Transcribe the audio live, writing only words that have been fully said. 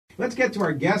Let's get to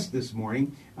our guest this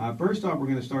morning. First off, we're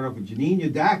going to start off with Janeen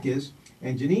Yodakis.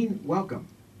 And Janeen, welcome.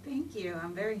 Thank you.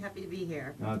 I'm very happy to be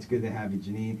here. It's good to have you,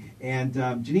 Janeen. And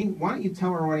Janeen, why don't you tell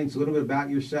our audience a little bit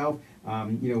about yourself?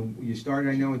 You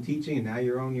started, I know, in teaching, and now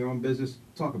you own your own business.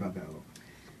 Talk about that a little.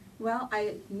 Well,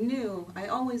 I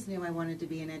always knew I wanted to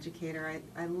be an educator.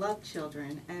 I love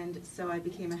children, and so I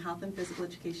became a health and physical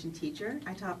education teacher.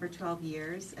 I taught for 12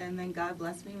 years, and then God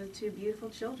blessed me with 2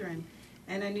 beautiful children.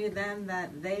 And I knew then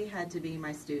that they had to be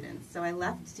my students. So I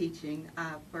left teaching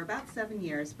for about 7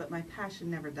 years, but my passion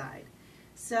never died.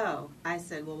 So I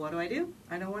said, well, what do?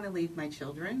 I don't want to leave my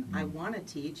children. I want to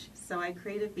teach. So I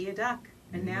created Be a Duck.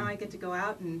 And now I get to go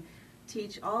out and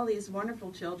teach all these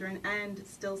wonderful children and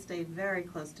still stay very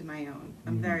close to my own.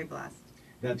 I'm very blessed.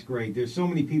 That's great. There's so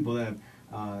many people that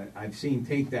I've seen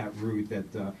take that route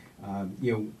that,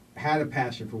 had a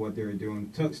passion for what they were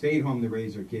doing, stayed home to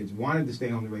raise their kids, wanted to stay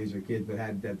home to raise their kids,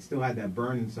 but still had that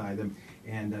burn inside them.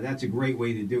 And that's a great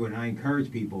way to do it. And I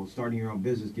encourage people, starting your own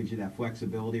business gives you that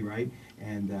flexibility, right?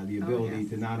 And the ability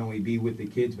to not only be with the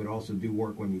kids, but also do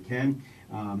work when you can.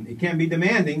 It can be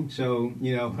demanding, so,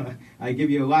 I give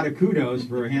you a lot of kudos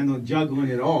for juggling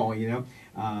it all,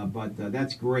 but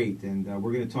that's great. And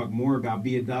we're going to talk more about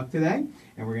Be a Duck today,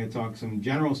 and we're going to talk some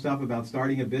general stuff about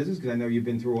starting a business, because I know you've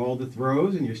been through all the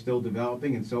throes, and you're still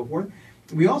developing and so forth.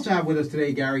 We also have with us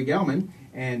today Gary Gellman,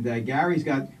 and Gary's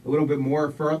got a little bit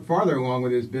more farther along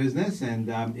with his business, and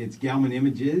it's Gellman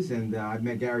Images, and I've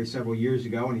met Gary several years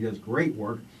ago, and he does great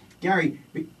work. Gary,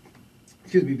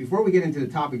 before we get into the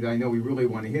topic that I know we really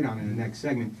want to hit on in the next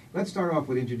segment, let's start off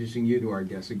with introducing you to our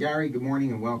guest. So Gary, good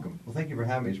morning and welcome. Well, thank you for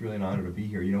having me. It's really an honor to be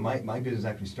here. My business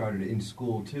actually started in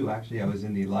school, too. Actually, I was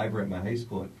in the library at my high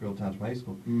school, at Frill Township High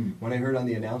School, when I heard on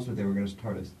the announcement they were going to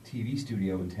start a TV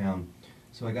studio in town.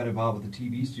 So I got involved with the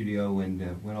TV studio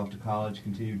and went off to college,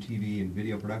 continued TV and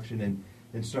video production, and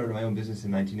then started my own business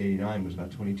in 1989, was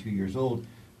about 22 years old,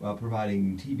 while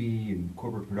providing TV and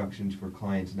corporate productions for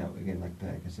clients. Now, again, like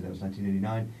I said, that was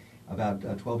 1989.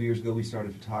 About 12 years ago, we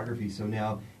started photography. So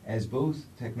now, as both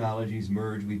technologies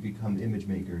merge, we've become image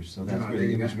makers. So that's where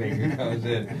the image maker comes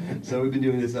in. So we've been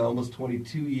doing this almost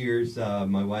 22 years.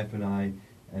 My wife and I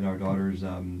and our daughters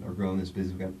are growing this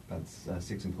business. We've got about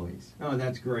 6 employees. Oh,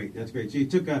 that's great. That's great. So you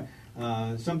took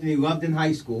something you loved in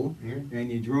high school,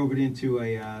 and you drove it into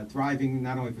a thriving,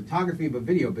 not only photography, but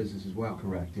video business as well.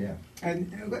 Correct, yeah.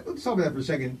 And let's talk about that for a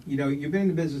second. You've been in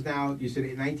the business now, you said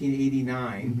in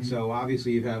 1989, so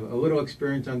obviously you have a little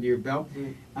experience under your belt.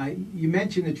 You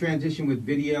mentioned the transition with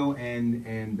video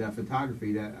and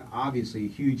photography, that obviously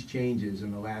huge changes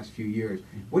in the last few years.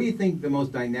 What do you think the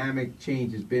most dynamic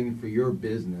change has been for your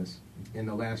business in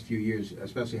the last few years,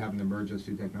 especially having to merge those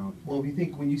two technologies? Well,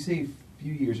 when you say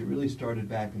few years, it really started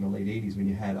back in the late 80s when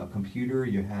you had a computer,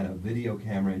 you had a video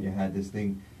camera, and you had this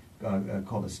thing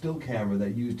called a still camera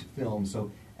that used film.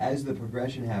 So as the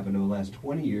progression happened over the last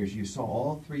 20 years, you saw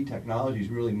all 3 technologies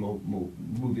really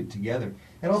move it together.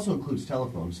 It also includes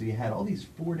telephones. So you had all these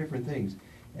 4 different things,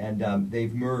 and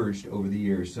they've merged over the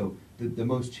years. So the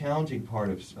most challenging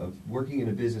part of working in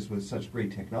a business with such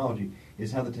great technology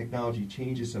is how the technology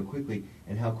changes so quickly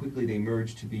and how quickly they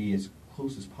merge to be as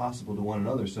close as possible to one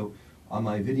another. So on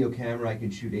my video camera, I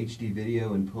can shoot HD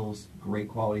video and pull great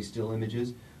quality still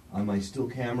images. On my still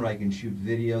camera, I can shoot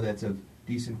video that's of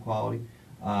decent quality.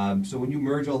 So when you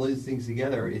merge all those things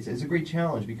together, it's a great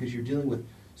challenge, because you're dealing with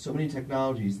so many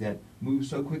technologies that move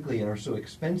so quickly and are so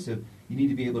expensive. You need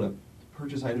to be able to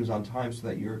purchase items on time so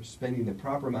that you're spending the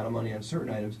proper amount of money on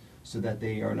certain items so that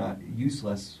they are not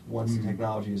useless once the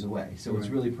technology is away. So it's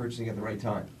really purchasing at the right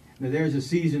time. Now, there's a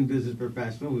seasoned business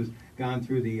professional who's gone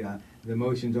through the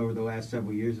motions over the last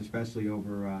several years, especially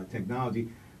over technology.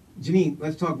 Janeen,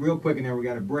 let's talk real quick, and then we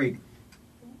got a break.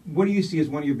 What do you see as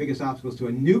one of your biggest obstacles to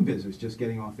a new business just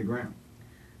getting off the ground?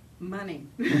 Money.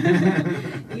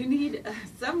 You need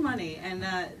some money, and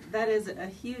that is a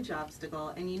huge obstacle,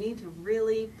 and you need to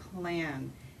really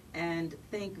plan and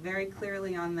think very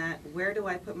clearly on that. Where do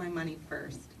I put my money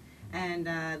first? And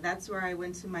that's where I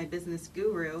went to my business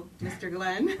guru, Mr.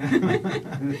 Glenn.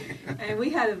 And we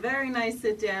had a very nice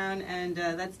sit down, and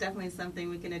that's definitely something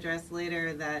we can address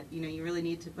later, that you really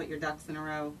need to put your ducks in a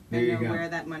row and know where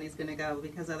that money's going to go,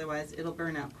 because otherwise it'll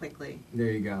burn out quickly. There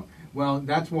you go. Well,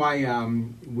 that's why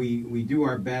we do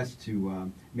our best to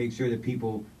make sure that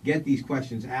people get these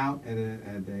questions out at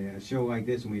a show like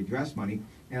this, and we address money.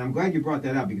 And I'm glad you brought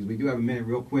that up, because we do have a minute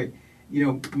real quick.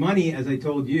 Money, as I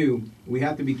told you, we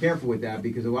have to be careful with that,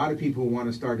 because a lot of people who want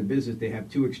to start a business, they have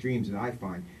 2 extremes that I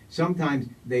find. Sometimes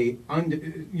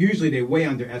usually they way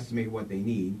underestimate what they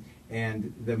need,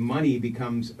 and the money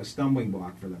becomes a stumbling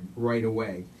block for them right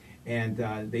away. and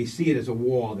they see it as a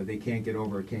wall that they can't get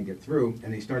over or can't get through,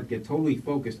 and they start to get totally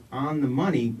focused on the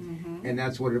money, and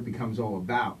that's what it becomes all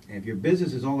about. And if your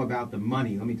business is all about the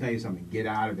money, let me tell you something, get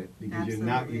out of it, because you're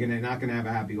not going to have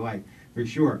a happy life, for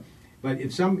sure. But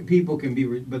if some people can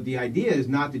be, but the idea is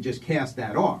not to just cast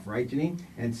that off, right, Janeen,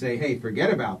 and say, hey,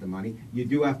 forget about the money. You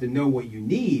do have to know what you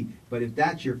need, but if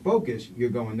that's your focus, you're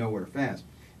going nowhere fast.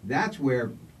 That's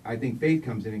where I think faith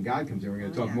comes in and God comes in. We're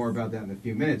going to talk more about that in a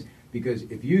few minutes, because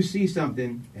if you see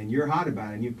something and you're hot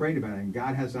about it and you've prayed about it and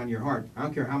God has it on your heart, I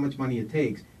don't care how much money it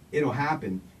takes, it'll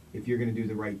happen if you're going to do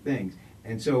the right things.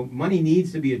 And so money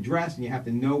needs to be addressed, and you have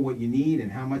to know what you need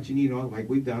and how much you need, like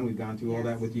we've done. We've gone through all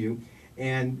that with you.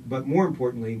 But more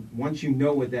importantly, once you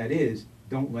know what that is,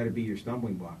 don't let it be your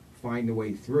stumbling block. Find a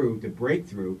way through to break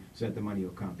through so that the money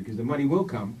will come, because the money will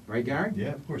come, right, Gary?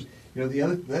 Yeah, of course. You know, the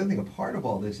other thing, a part of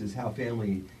all this is how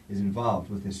family is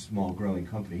involved with this small growing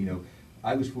company. You know,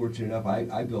 I was fortunate enough,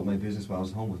 I built my business while I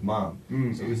was home with Mom,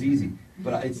 so it was easy.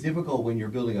 But it's difficult when you're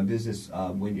building a business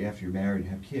after you're married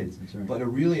and have kids. That's right. But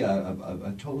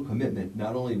a total commitment,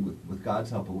 not only with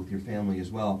God's help, but with your family as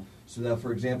well. So that,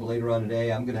 for example, later on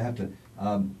today, I'm going to have to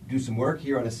do some work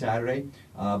here on a Saturday.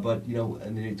 But, you know,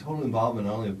 and the total involvement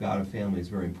not only of God and family is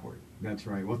very important. That's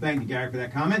right. Well, thank you, Gary, for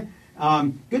that comment.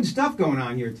 Good stuff going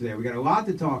on here today. We got a lot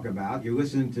to talk about. You're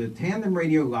listening to Tandem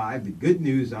Radio Live, the good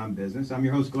news on business. I'm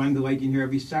your host, Glenn DeLakian, here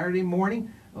every Saturday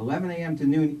morning, 11 a.m. to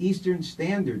noon Eastern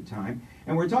Standard Time.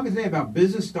 And we're talking today about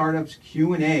Business Startups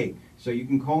Q&A. So you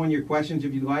can call in your questions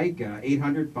if you'd like.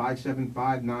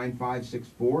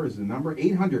 800-575-9564 is the number.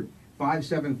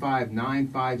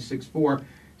 800-575-9564.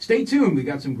 Stay tuned. We've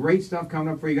got some great stuff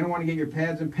coming up for you. You're going to want to get your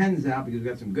pads and pens out, because we've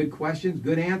got some good questions,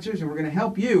 good answers, and we're going to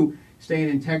help you stay in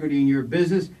integrity in your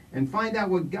business and find out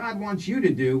what God wants you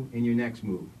to do in your next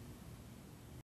move.